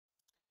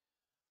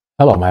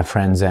Hello my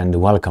friends and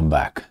welcome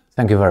back.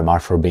 Thank you very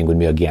much for being with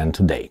me again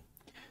today.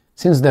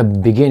 Since the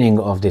beginning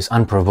of this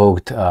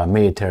unprovoked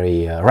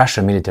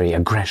Russian military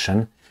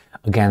aggression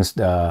against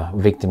the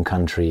victim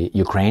country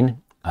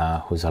Ukraine,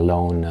 who's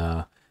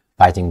alone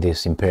fighting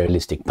this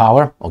imperialistic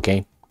power,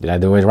 okay, did I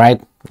do it right?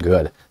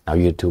 Good. Now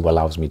YouTube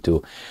allows me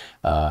to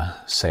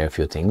say a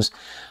few things.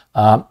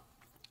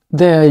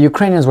 The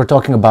Ukrainians were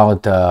talking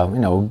about,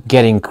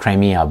 getting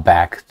Crimea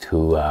back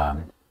to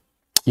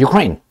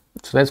Ukraine.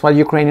 So that's what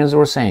Ukrainians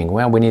were saying.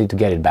 Well, we needed to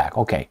get it back.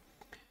 Okay.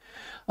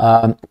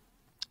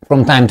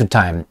 From time to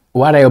time,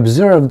 what I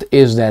observed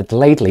is that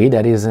lately,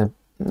 that is,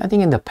 I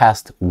think in the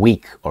past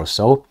week or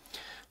so,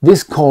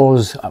 these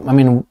calls,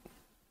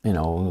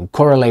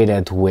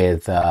 correlated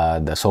with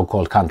the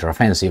so-called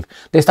counteroffensive.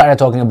 They started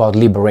talking about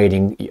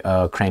liberating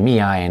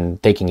Crimea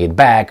and taking it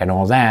back and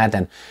all that,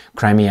 and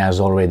Crimea is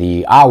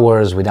already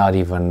ours without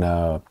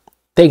even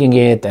taking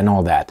it and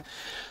all that.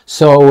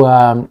 So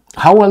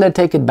how will they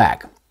take it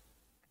back?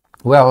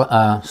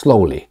 Well,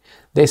 slowly.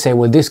 They say,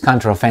 well, this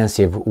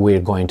counteroffensive,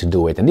 we're going to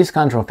do it. And this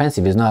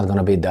counteroffensive is not going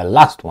to be the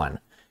last one.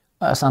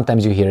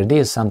 Sometimes you hear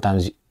this,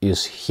 sometimes you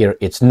hear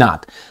it's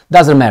not.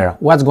 Doesn't matter.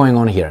 What's going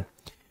on here?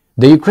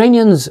 The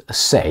Ukrainians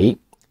say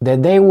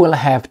that they will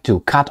have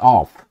to cut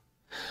off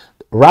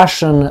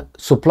Russian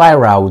supply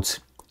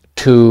routes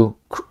to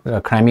the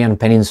Crimean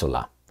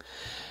Peninsula.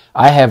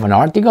 I have an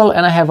article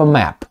and I have a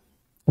map.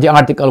 The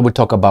article will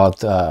talk about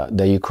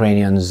the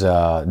Ukrainians'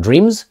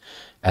 dreams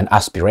and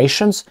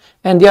aspirations,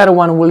 and the other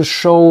one will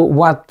show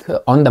what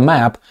on the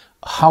map,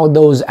 how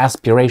those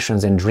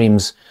aspirations and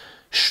dreams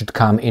should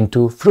come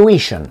into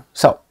fruition.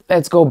 So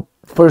let's go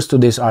first to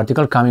this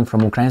article coming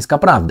from Ukrainska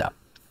Pravda.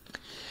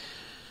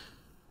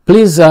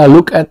 Please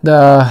look at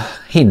the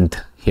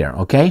hint here,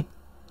 okay?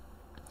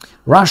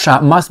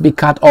 Russia must be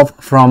cut off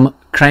from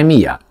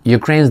Crimea,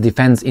 Ukraine's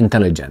defense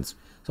intelligence.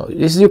 So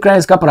this is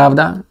Ukrainska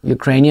Pravda,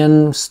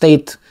 Ukrainian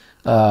state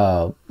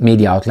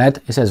media outlet.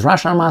 It says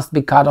Russia must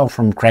be cut off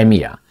from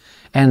Crimea,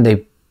 and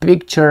they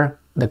picture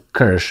the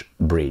Kerch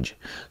bridge.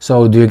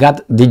 So did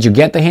you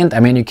get the hint? I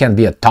mean, you can't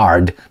be a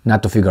tard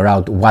not to figure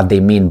out what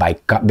they mean by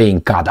being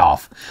cut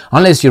off,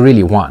 unless you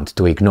really want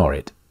to ignore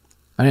it.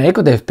 I mean, they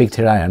could have picked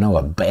here, I don't know,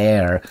 a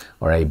bear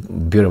or a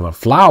beautiful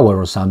flower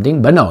or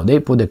something, but no, they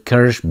put the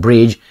Kerch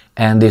bridge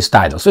and this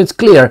title. So it's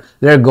clear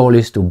their goal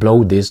is to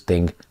blow this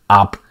thing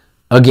up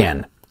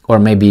again, or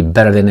maybe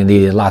better than they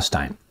did it last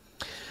time.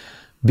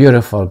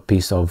 Beautiful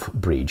piece of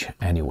bridge,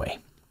 anyway.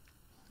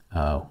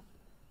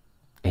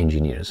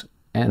 Engineers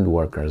and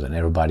workers and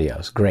everybody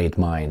else, great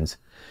minds.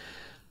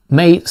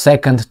 May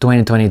 2nd,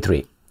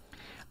 2023.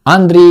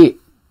 Andriy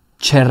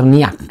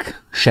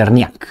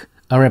Cherniak,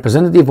 a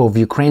representative of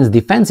Ukraine's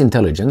defense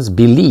intelligence,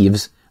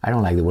 believes, I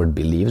don't like the word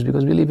believes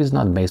because believe is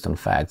not based on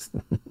facts,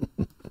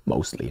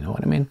 mostly, you know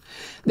what I mean,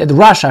 that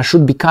Russia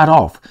should be cut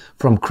off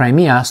from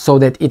Crimea so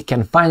that it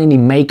can finally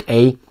make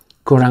a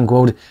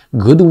quote-unquote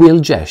goodwill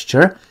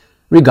gesture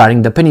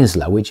regarding the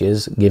peninsula, which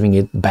is giving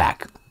it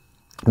back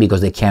because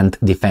they can't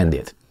defend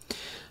it.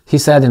 He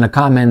said in a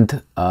comment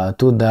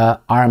to the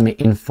Army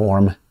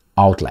Inform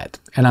outlet,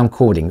 and I'm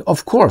quoting,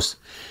 "Of course,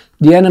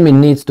 the enemy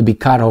needs to be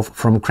cut off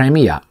from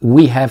Crimea.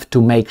 We have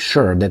to make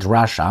sure that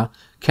Russia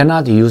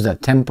cannot use the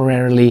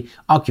temporarily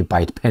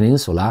occupied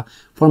peninsula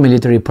for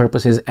military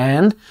purposes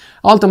and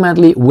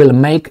ultimately will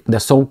make the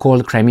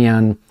so-called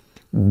Crimean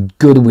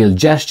goodwill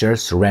gesture,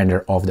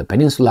 surrender of the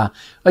peninsula.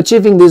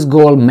 Achieving this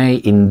goal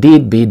may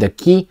indeed be the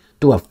key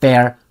to a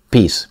fair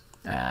peace."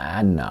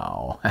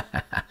 No,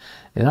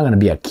 it's not going to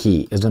be a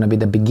key. It's going to be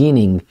the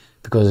beginning,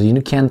 because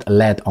you can't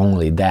let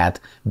only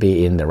that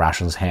be in the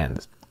Russians'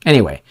 hands.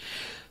 Anyway,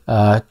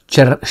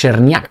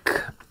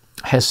 Cherniak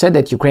has said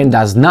that Ukraine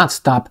does not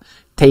stop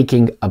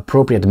taking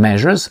appropriate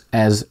measures,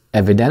 as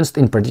evidenced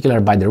in particular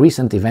by the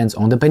recent events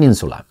on the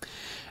peninsula.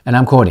 And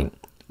I'm quoting,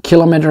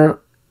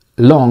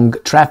 "Kilometer-long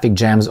traffic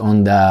jams on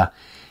the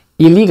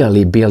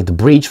illegally built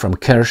bridge from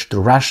Kerch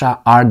to Russia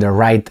are the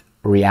right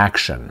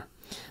reaction.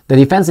 The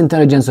defense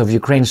intelligence of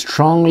Ukraine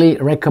strongly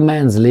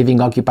recommends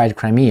leaving occupied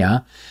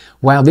Crimea,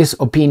 while this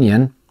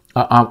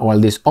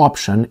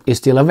option is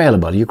still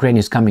available. Ukraine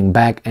is coming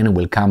back and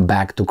will come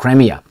back to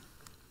Crimea."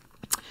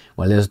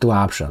 Well, there's two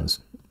options,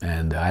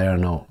 and I don't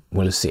know.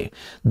 We'll see.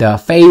 The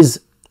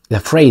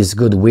phrase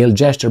goodwill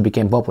gesture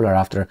became popular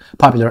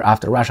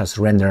after Russia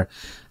surrendered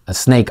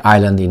Snake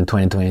Island in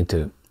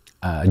 2022.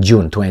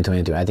 June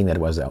 2022. I think that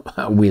was a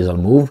weasel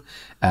move,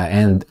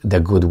 and the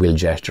goodwill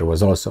gesture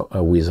was also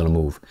a weasel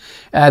move.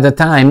 At the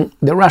time,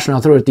 the Russian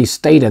authorities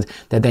stated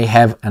that they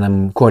have, and I'm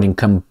quoting,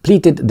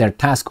 completed their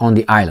task on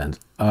the island.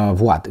 Of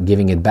what?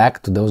 Giving it back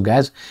to those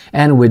guys?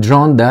 And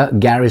withdrawn the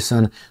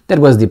garrison that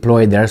was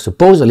deployed there,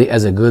 supposedly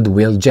as a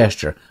goodwill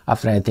gesture,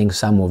 after I think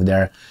some of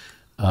their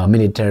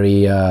military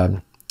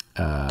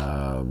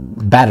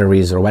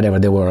batteries or whatever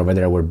they were over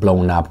there were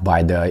blown up by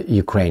the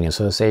Ukrainians.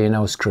 So they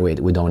say, screw it,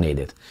 we don't need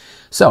it.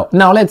 So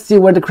now let's see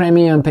where the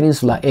Crimean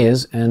Peninsula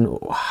is and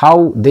how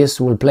this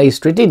will play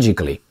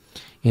strategically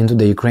into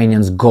the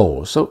Ukrainians'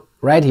 goals. So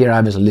right here,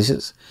 obviously,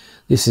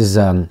 this is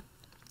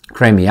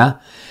Crimea.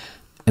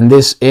 and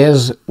this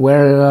is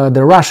where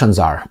the Russians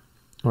are,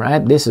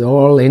 right? This is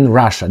all in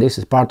Russia. This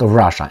is part of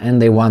Russia,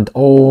 and they want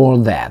all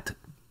that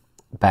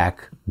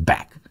back.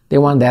 They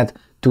want that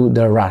to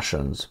the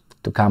Russians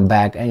to come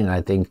back, and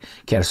I think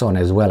Kherson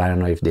as well. I don't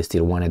know if they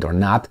still want it or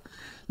not.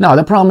 Now,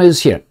 the problem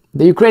is here.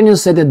 The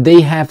Ukrainians said that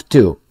they have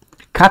to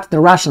cut the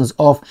Russians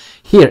off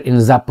here in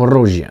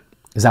Zaporozhye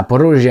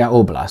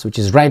Oblast, which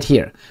is right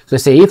here. So they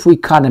say if we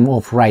cut them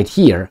off right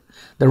here,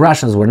 the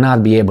Russians will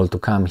not be able to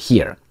come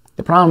here.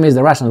 The problem is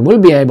the Russians will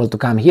be able to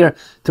come here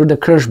through the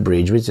Kerch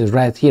bridge, which is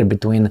right here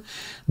between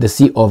the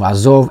Sea of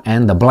Azov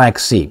and the Black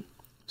Sea.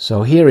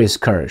 So here is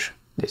Kerch.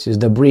 This is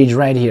the bridge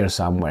right here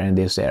somewhere in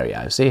this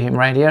area. You see him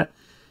right here?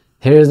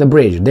 Here is the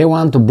bridge. They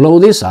want to blow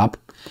this up,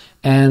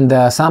 and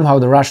somehow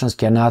the Russians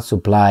cannot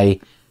supply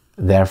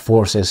their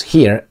forces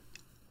here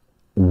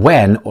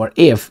when or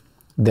if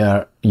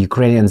the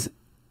Ukrainians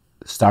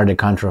start a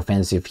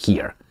counteroffensive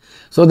here.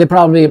 So they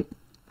probably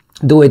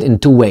do it in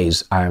two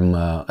ways, I'm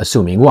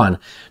assuming. One,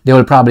 they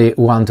will probably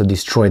want to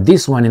destroy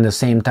this one in the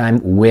same time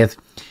with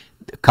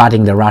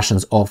cutting the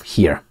Russians off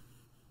here,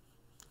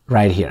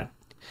 right here.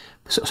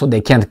 So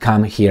they can't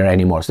come here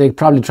anymore. So they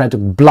probably try to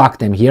block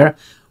them here,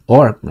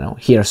 or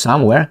here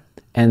somewhere,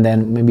 and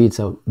then maybe it's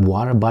a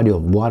body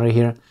of water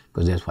here,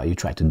 because that's why you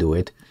try to do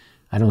it.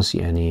 I don't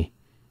see any,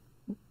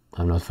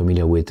 I'm not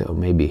familiar with,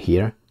 maybe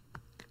here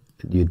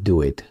you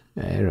do it.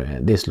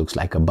 This looks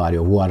like a body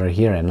of water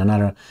here, and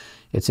another,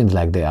 it seems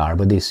like they are,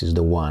 but this is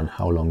the one.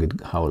 How long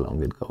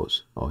it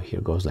goes? Oh,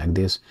 here goes like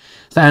this.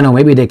 So I don't know,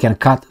 maybe they can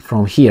cut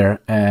from here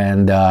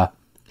and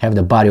have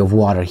the body of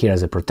water here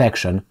as a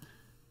protection.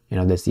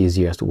 That's the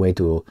easiest way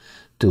to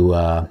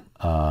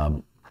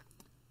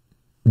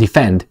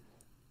defend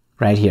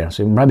right here.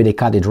 So probably they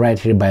cut it right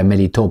here by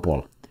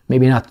Melitopol.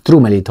 Maybe not through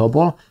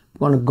Melitopol. I'm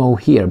going to go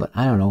here, but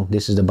I don't know.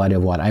 This is the body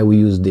of water. I will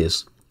use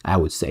this, I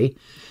would say.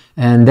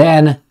 And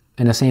then,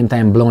 at the same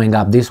time, blowing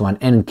up this one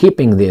and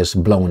keeping this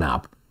blown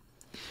up.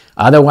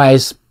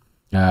 Otherwise,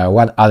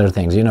 what other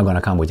things? You're not going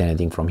to come with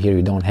anything from here.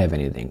 You don't have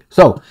anything.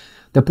 So,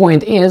 the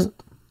point is,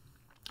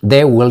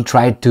 they will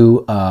try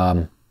to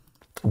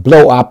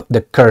blow up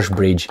the Kerch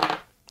bridge.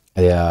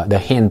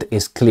 The hint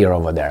is clear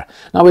over there.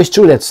 Now, it's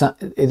true that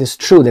it is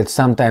true that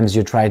sometimes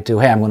you try to,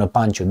 hey, I'm going to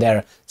punch you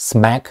there,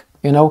 smack,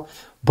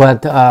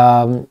 but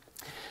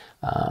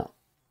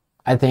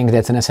I think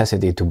that's a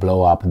necessity to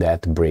blow up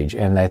that bridge,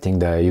 and I think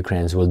the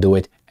Ukrainians will do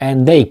it,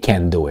 and they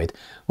can do it.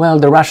 Well,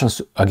 the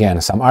Russians, again,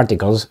 some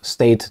articles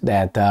state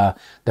that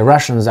the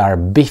Russians are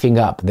beefing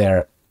up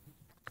their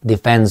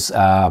defense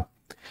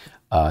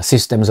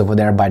systems over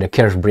there by the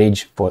Kerch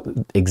bridge for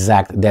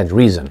exact that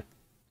reason.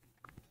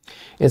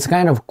 It's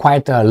kind of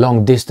quite a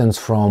long distance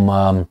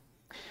from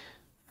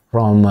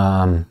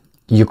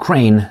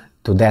Ukraine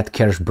to that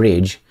Kerch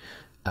bridge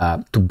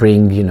to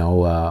bring,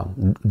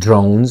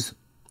 drones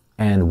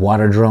and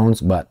water drones,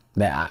 but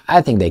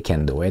I think they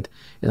can do it.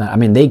 I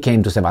mean, they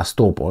came to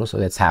Sevastopol, so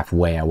that's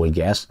halfway, I will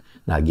guess.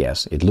 Not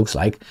guess, it looks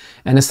like.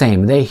 And the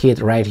same, they hit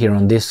right here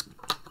on this,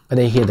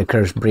 they hit the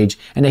Kerch bridge,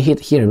 and they hit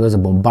here. It was a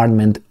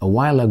bombardment a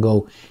while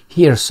ago,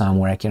 here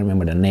somewhere. I can't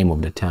remember the name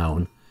of the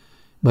town,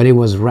 but it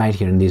was right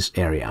here in this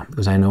area,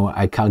 because I know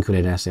I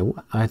calculated, I said,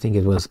 I think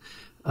it was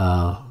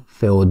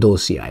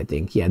Feodosia, I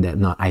think. Yeah,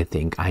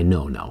 I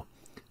know now.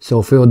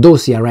 So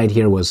Feodosia right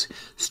here was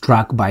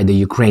struck by the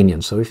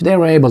Ukrainians. So if they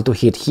were able to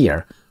hit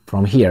here,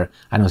 from here,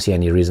 I don't see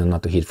any reason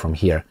not to hit from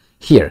here,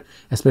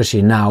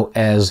 especially now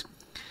as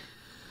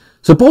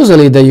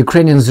supposedly the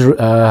Ukrainians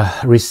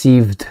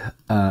received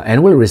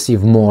and will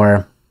receive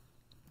more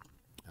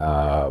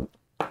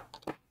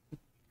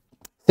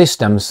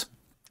systems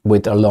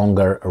with a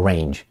longer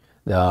range.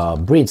 The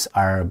Brits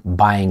are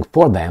buying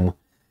for them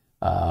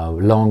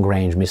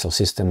long-range missile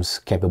systems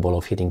capable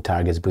of hitting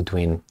targets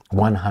between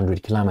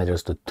 100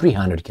 kilometers to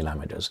 300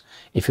 kilometers.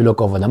 If you look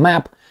over the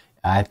map,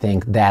 I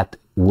think that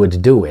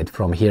would do it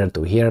from here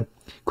to here.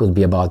 Could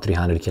be about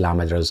 300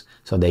 kilometers,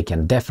 so they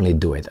can definitely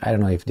do it. I don't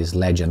know if this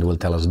legend will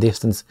tell us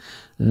distance.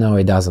 No,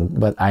 it doesn't,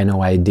 but I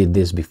know I did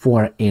this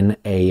before in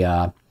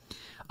a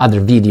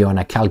other video, and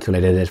I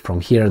calculated it from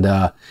here.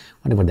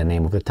 Whatever the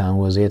name of the town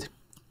was, it?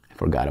 I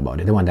forgot about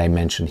it. The one that I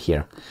mentioned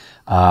here.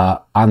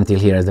 Until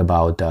here is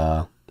about...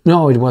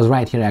 no, it was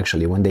right here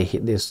actually when they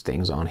hit these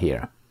things on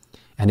here.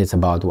 And it's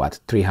about what,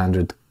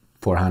 300,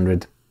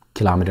 400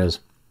 kilometers.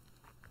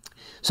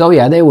 So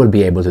yeah, they will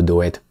be able to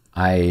do it.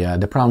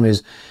 The problem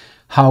is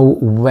how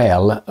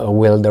well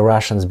will the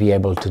Russians be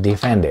able to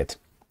defend it?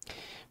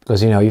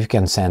 Because you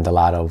can send a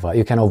lot of,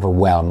 you can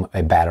overwhelm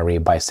a battery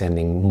by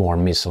sending more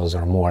missiles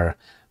or more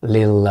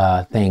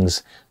little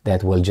things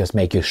that will just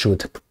make you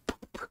shoot,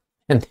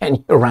 and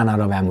then you run out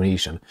of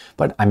ammunition.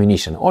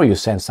 Or you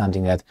send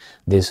something that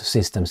these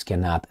systems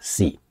cannot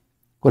see.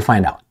 We'll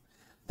find out.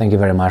 Thank you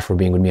very much for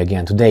being with me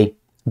again today.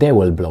 They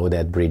will blow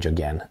that bridge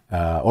again,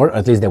 or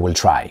at least they will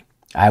try.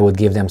 I would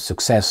give them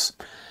success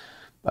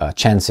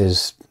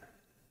chances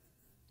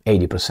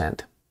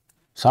 80%.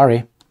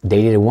 Sorry,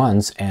 they did it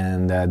once,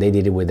 and they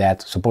did it with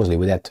that, supposedly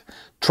with that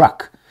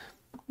truck.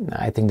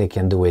 I think they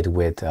can do it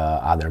with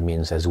other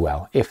means as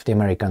well. If the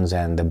Americans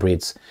and the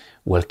Brits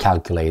will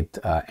calculate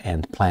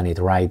and plan it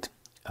right,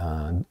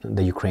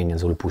 the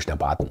Ukrainians will push the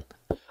button.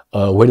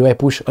 Where do I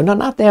push? Oh, no,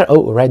 not there.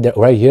 Oh, right there,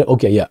 right here.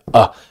 Okay, yeah.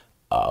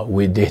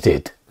 We did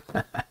it.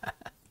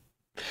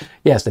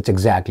 Yes, that's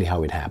exactly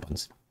how it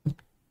happens.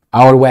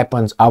 Our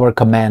weapons, our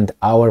command,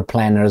 our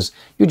planners.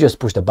 You just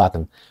push the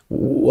button.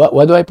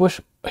 What do I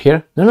push?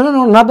 Here?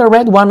 No, not the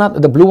red one,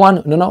 not the blue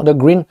one. No, the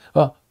green.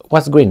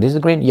 What's green? This is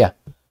green? Yeah.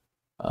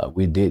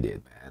 We did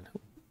it, man.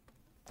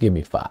 Give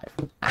me 5.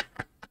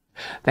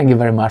 Thank you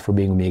very much for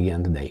being with me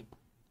again today.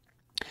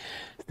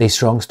 Stay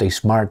strong, stay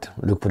smart,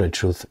 look for the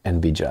truth,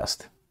 and be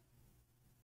just.